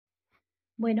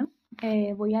Bueno,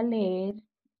 voy a leer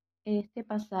este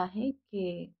pasaje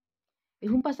que es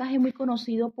un pasaje muy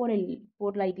conocido por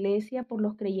la iglesia, por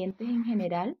los creyentes en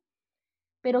general,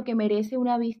 pero que merece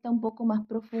una vista un poco más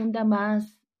profunda,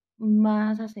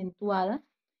 más acentuada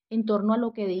en torno a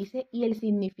lo que dice y el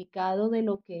significado de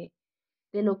lo que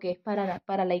es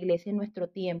para la iglesia en nuestro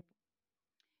tiempo.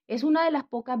 Es una de las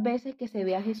pocas veces que se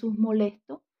ve a Jesús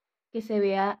molesto, que se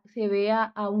vea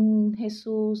a un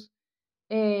Jesús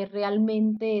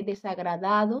realmente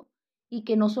desagradado y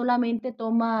que no solamente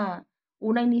toma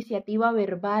una iniciativa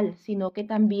verbal, sino que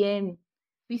también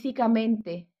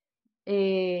físicamente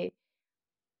eh,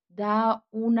 da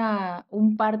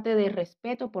un parte de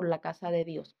respeto por la casa de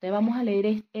Dios. Te vamos a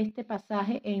leer este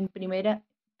pasaje en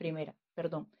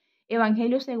perdón,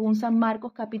 Evangelio según San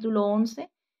Marcos capítulo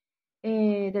 11,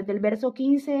 desde el verso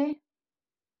 15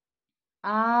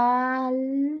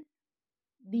 al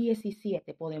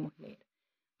 17 podemos leer.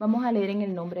 Vamos a leer en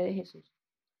el nombre de Jesús.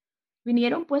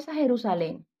 Vinieron pues a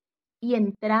Jerusalén, y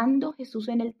entrando Jesús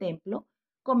en el templo,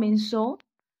 comenzó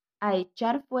a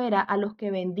echar fuera a los que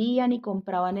vendían y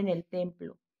compraban en el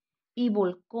templo, y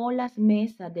volcó las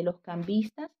mesas de los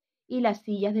cambistas y las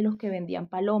sillas de los que vendían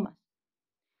palomas.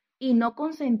 Y no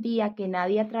consentía que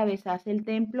nadie atravesase el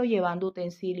templo llevando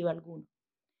utensilio alguno.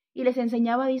 Y les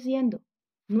enseñaba diciendo: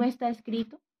 ¿no está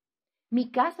escrito?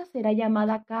 Mi casa será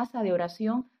llamada casa de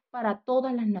oración para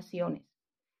todas las naciones,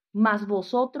 mas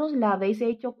vosotros la habéis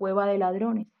hecho cueva de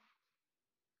ladrones.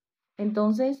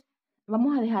 Entonces,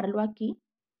 vamos a dejarlo aquí.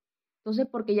 Entonces,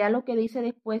 porque ya lo que dice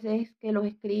después es que los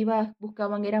escribas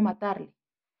buscaban era matarle.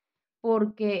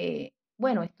 Porque,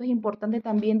 bueno, esto es importante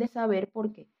también de saber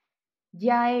porque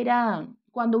ya era,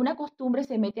 cuando una costumbre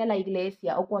se mete a la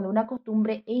iglesia o cuando una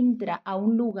costumbre entra a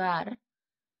un lugar,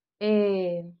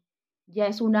 eh, ya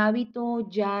es un hábito,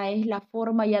 ya es la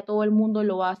forma, ya todo el mundo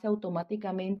lo hace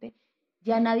automáticamente.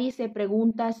 Ya nadie se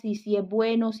pregunta si es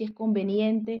bueno, si es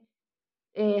conveniente.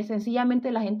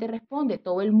 Sencillamente la gente responde,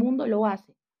 todo el mundo lo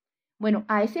hace. Bueno,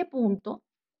 a ese punto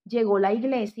llegó la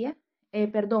iglesia,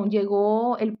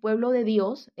 llegó el pueblo de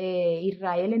Dios,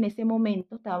 Israel en ese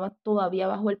momento estaba todavía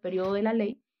bajo el periodo de la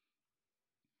ley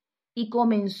y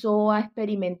comenzó a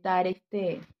experimentar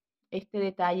este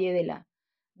detalle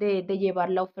de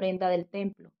llevar la ofrenda del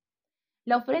templo.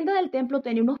 La ofrenda del templo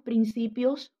tenía unos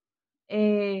principios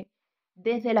eh,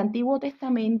 desde el Antiguo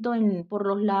Testamento por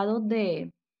los lados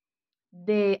de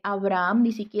Abraham.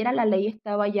 Ni siquiera la ley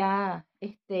estaba ya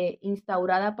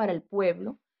instaurada para el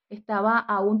pueblo, estaba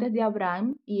aún desde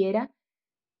Abraham y era: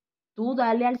 tú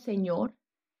dale al Señor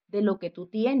de lo que tú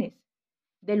tienes,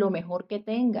 de lo mejor que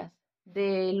tengas,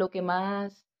 de lo que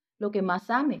más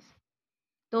ames.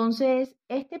 Entonces,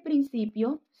 este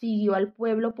principio siguió al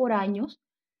pueblo por años,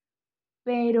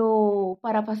 pero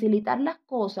para facilitar las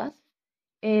cosas,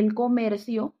 el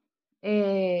comercio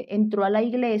entró a la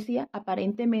iglesia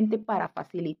aparentemente para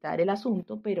facilitar el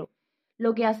asunto, pero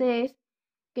lo que hace es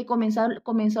que comenzó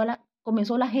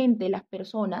la gente, las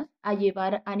personas, a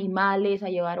llevar animales, a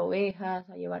llevar ovejas,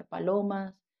 a llevar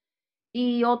palomas,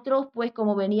 y otros, pues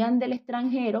como venían del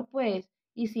extranjero, pues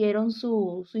hicieron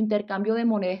su intercambio de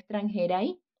moneda extranjera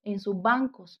ahí, en sus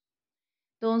bancos.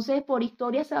 Entonces, por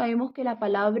historia sabemos que la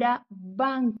palabra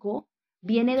banco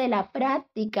viene de la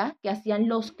práctica que hacían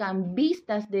los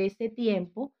cambistas de ese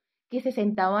tiempo, que se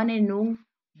sentaban en un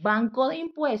banco de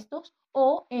impuestos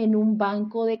o en un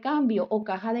banco de cambio o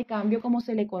caja de cambio, como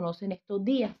se le conoce en estos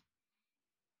días.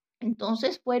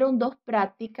 Entonces, fueron dos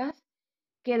prácticas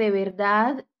que de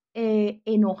verdad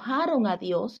enojaron a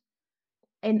Dios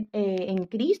en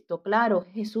Cristo. Claro,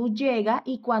 Jesús llega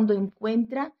y cuando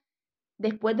encuentra,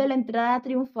 después de la entrada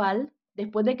triunfal,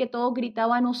 después de que todos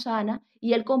gritaban hosana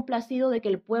y él complacido de que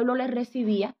el pueblo le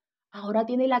recibía, ahora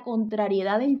tiene la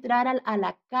contrariedad de entrar a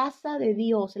la casa de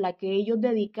Dios, la que ellos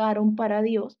dedicaron para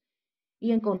Dios,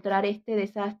 y encontrar este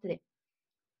desastre.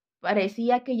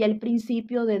 Parecía que ya el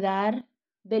principio de dar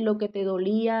de lo que te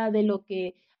dolía, de lo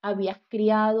que habías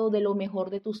criado, de lo mejor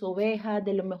de tus ovejas,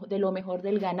 de lo mejor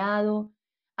del ganado.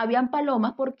 Habían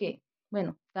palomas porque,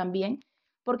 bueno, también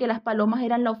porque las palomas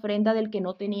eran la ofrenda del que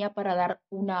no tenía para dar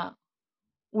una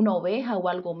oveja o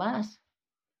algo más,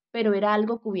 pero era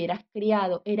algo que hubieras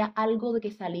criado, era algo de que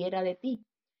saliera de ti.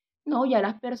 No, ya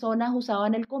las personas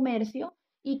usaban el comercio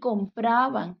y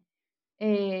compraban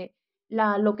eh,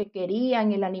 lo que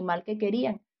querían, el animal que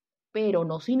querían, pero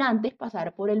no sin antes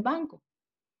pasar por el banco.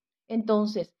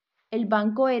 Entonces, el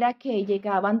banco era que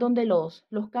llegaban donde los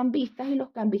cambistas y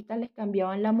los cambistas les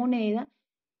cambiaban la moneda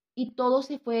y todo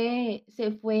se fue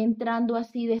entrando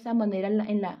así de esa manera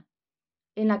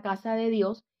en la casa de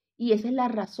Dios, y esa es la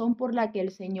razón por la que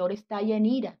el Señor está allá en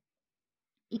ira.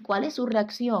 ¿Y cuál es su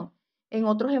reacción? En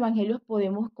otros evangelios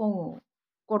podemos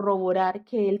corroborar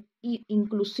que él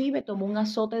inclusive tomó un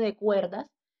azote de cuerdas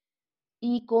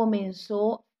y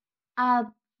comenzó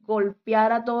a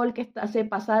golpear a todo el que se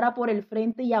pasara por el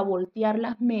frente y a voltear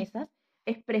las mesas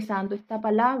expresando esta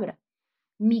palabra.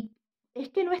 Es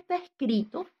que no está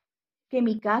escrito que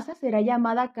mi casa será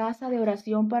llamada casa de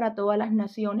oración para todas las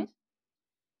naciones.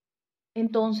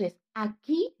 Entonces,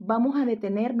 aquí vamos a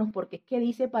detenernos porque es que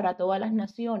dice para todas las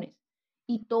naciones.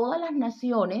 Y todas las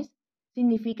naciones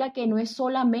significa que no es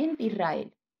solamente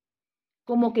Israel.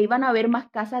 Como que iban a haber más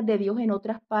casas de Dios en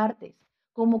otras partes,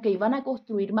 como que iban a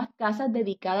construir más casas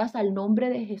dedicadas al nombre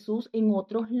de Jesús en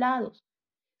otros lados.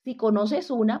 Si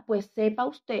conoces una, pues sepa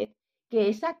usted que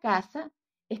esa casa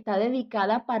está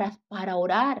dedicada para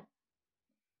orar,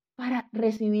 para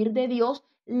recibir de Dios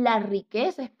la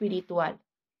riqueza espiritual,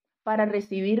 para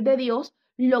recibir de Dios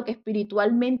lo que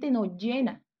espiritualmente nos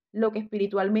llena, lo que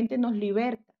espiritualmente nos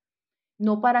liberta,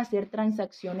 no para hacer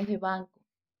transacciones de banco.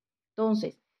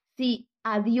 Entonces, si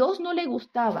a Dios no le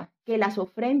gustaba que las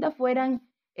ofrendas fueran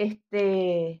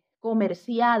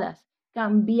comerciadas,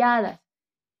 cambiadas,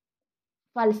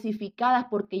 falsificadas,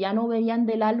 porque ya no venían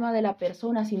del alma de la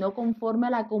persona, sino conforme a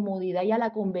la comodidad y a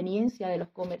la conveniencia de los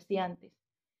comerciantes,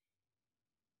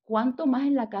 ¿cuánto más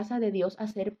en la casa de Dios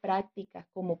hacer prácticas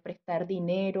como prestar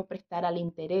dinero, prestar al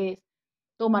interés,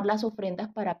 tomar las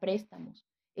ofrendas para préstamos?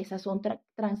 Esas son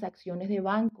transacciones de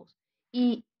bancos.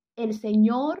 Y el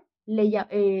Señor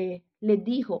les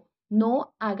dijo,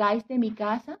 no hagáis de mi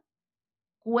casa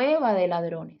cueva de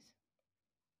ladrones,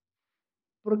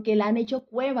 porque la han hecho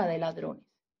cueva de ladrones.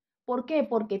 ¿Por qué?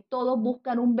 Porque todos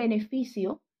buscan un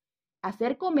beneficio,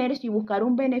 hacer comercio y buscar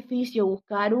un beneficio,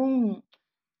 buscar una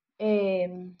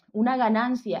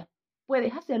ganancia.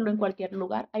 Puedes hacerlo en cualquier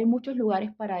lugar. Hay muchos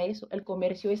lugares para eso. El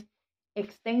comercio es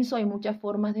extenso, hay muchas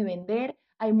formas de vender,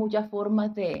 hay muchas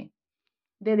formas de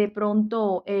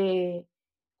pronto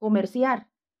comerciar.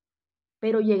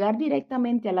 Pero llegar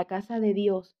directamente a la casa de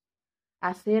Dios,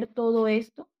 hacer todo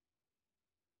esto,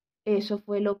 eso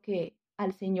fue lo que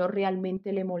al Señor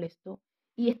realmente le molestó.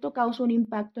 Y esto causa un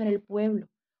impacto en el pueblo,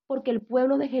 porque el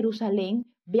pueblo de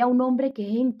Jerusalén ve a un hombre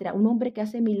que entra, un hombre que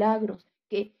hace milagros,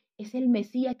 que es el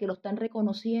Mesías, que lo están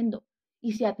reconociendo,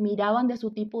 y se admiraban de su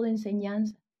tipo de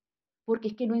enseñanza, porque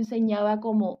es que no enseñaba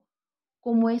como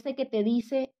ese que te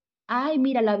dice, ay,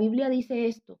 mira, la Biblia dice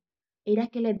esto. Era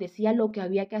que les decía lo que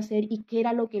había que hacer y qué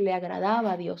era lo que le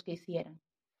agradaba a Dios que hicieran.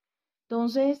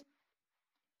 Entonces,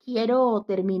 quiero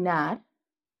terminar.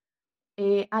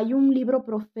 Hay un libro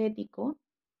profético,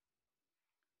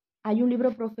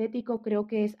 creo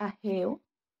que es Ageo.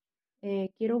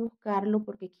 Quiero buscarlo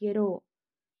porque quiero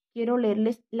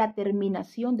leerles la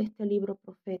terminación de este libro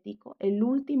profético, el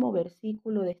último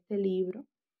versículo de este libro.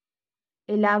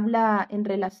 Él habla en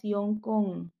relación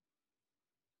con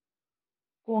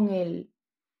el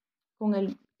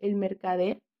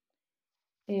mercader.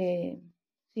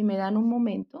 Si me dan un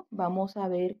momento, vamos a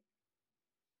ver.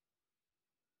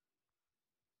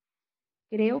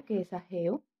 Creo que es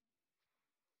Ageo.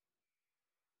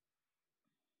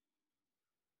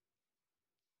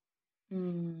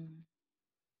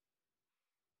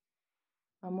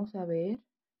 Vamos a ver.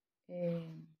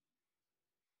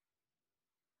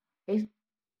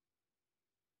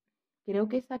 Creo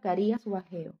que es Zacarías o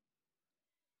Ageo.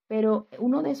 Pero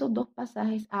uno de esos dos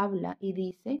pasajes habla y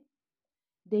dice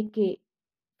de que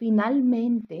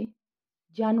finalmente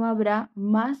ya no habrá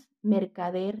más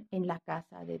mercader en la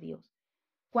casa de Dios.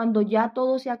 Cuando ya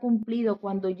todo se ha cumplido,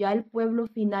 cuando ya el pueblo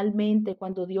finalmente,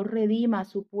 cuando Dios redima a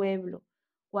su pueblo,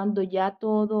 cuando ya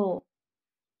todo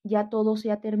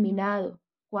se ha terminado,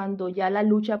 cuando ya la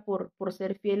lucha por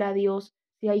ser fiel a Dios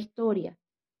sea historia,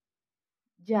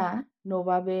 ya no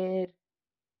va a haber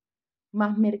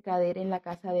más mercader en la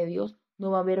casa de Dios,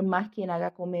 no va a haber más quien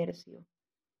haga comercio.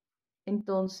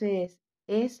 Entonces,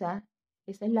 esa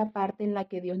es la parte en la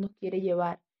que Dios nos quiere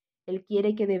llevar. Él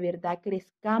quiere que de verdad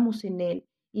crezcamos en Él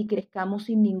y crezcamos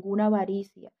sin ninguna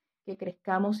avaricia, que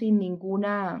crezcamos sin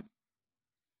ninguna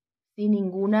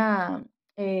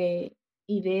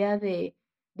idea de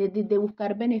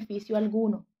buscar beneficio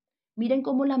alguno. Miren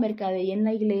cómo la mercadería en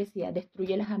la iglesia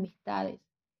destruye las amistades.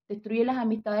 Destruye las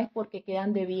amistades porque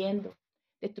quedan debiendo.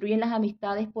 Destruyen las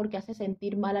amistades porque hace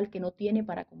sentir mal al que no tiene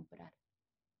para comprar.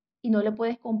 Y no le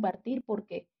puedes compartir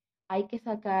porque hay que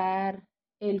sacar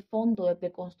el fondo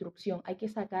de construcción. Hay que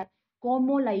sacar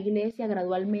cómo la iglesia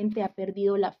gradualmente ha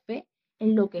perdido la fe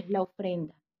en lo que es la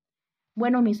ofrenda.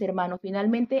 Bueno, mis hermanos,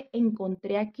 finalmente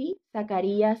encontré aquí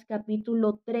Zacarías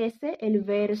capítulo 13,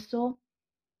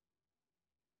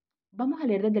 vamos a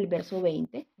leer desde el verso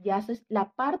 20, ya es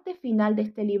la parte final de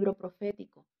este libro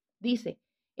profético. Dice,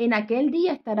 En aquel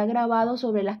día estará grabado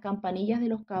sobre las campanillas de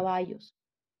los caballos,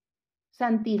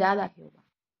 santidad a Jehová.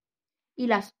 Y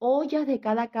las ollas de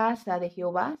cada casa de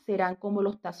Jehová serán como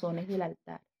los tazones del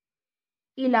altar.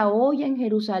 Y la olla en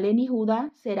Jerusalén y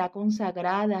Judá será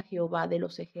consagrada a Jehová de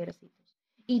los ejércitos.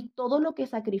 Y todo lo que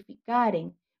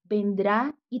sacrificaren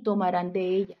vendrá y tomarán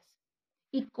de ellas.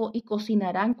 Y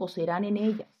cocerán en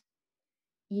ellas.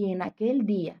 Y en aquel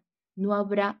día no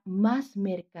habrá más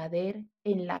mercader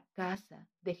en la casa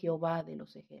de Jehová de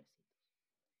los ejércitos.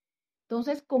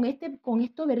 Entonces, con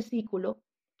estos versículos,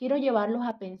 quiero llevarlos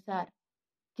a pensar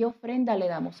qué ofrenda le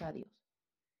damos a Dios.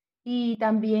 Y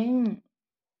también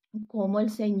cómo el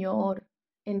Señor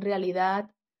en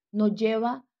realidad nos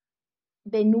lleva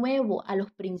de nuevo a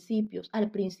los principios,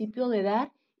 al principio de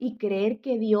dar y creer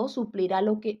que Dios suplirá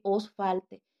lo que os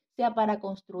falte, sea para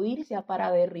construir, sea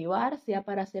para derribar, sea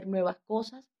para hacer nuevas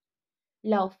cosas.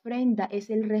 La ofrenda es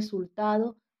el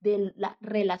resultado de la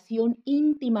relación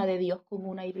íntima de Dios con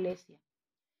una iglesia.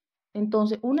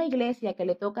 Entonces, una iglesia que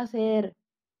le toca hacer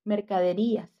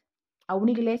mercaderías, a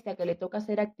una iglesia que le toca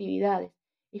hacer actividades,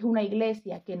 es una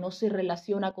iglesia que no se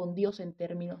relaciona con Dios en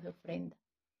términos de ofrenda.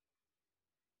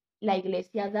 La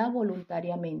iglesia da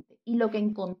voluntariamente. Y lo que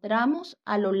encontramos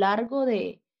a lo largo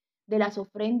de las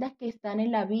ofrendas que están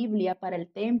en la Biblia para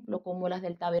el templo, como las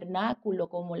del tabernáculo,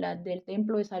 como las del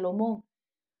templo de Salomón,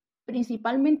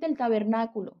 principalmente el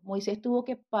tabernáculo, Moisés tuvo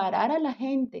que parar a la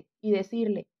gente y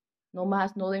decirle, no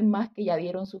más, no den más, que ya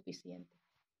dieron suficiente.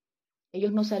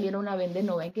 Ellos no salieron a vender,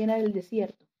 no ven que era del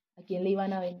desierto, ¿a quién le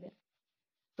iban a vender?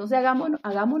 Entonces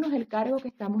hagámonos el cargo que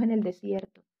estamos en el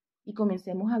desierto y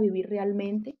comencemos a vivir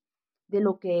realmente de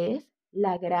lo que es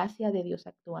la gracia de Dios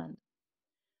actuando.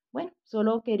 Bueno,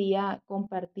 solo quería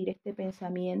compartir este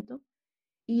pensamiento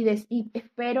y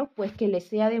espero pues que les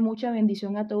sea de mucha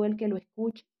bendición a todo el que lo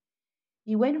escuche.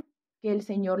 Y bueno, que el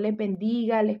Señor les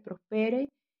bendiga, les prospere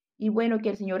y bueno, que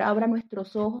el Señor abra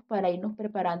nuestros ojos para irnos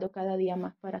preparando cada día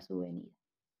más para su venida.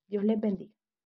 Dios les bendiga.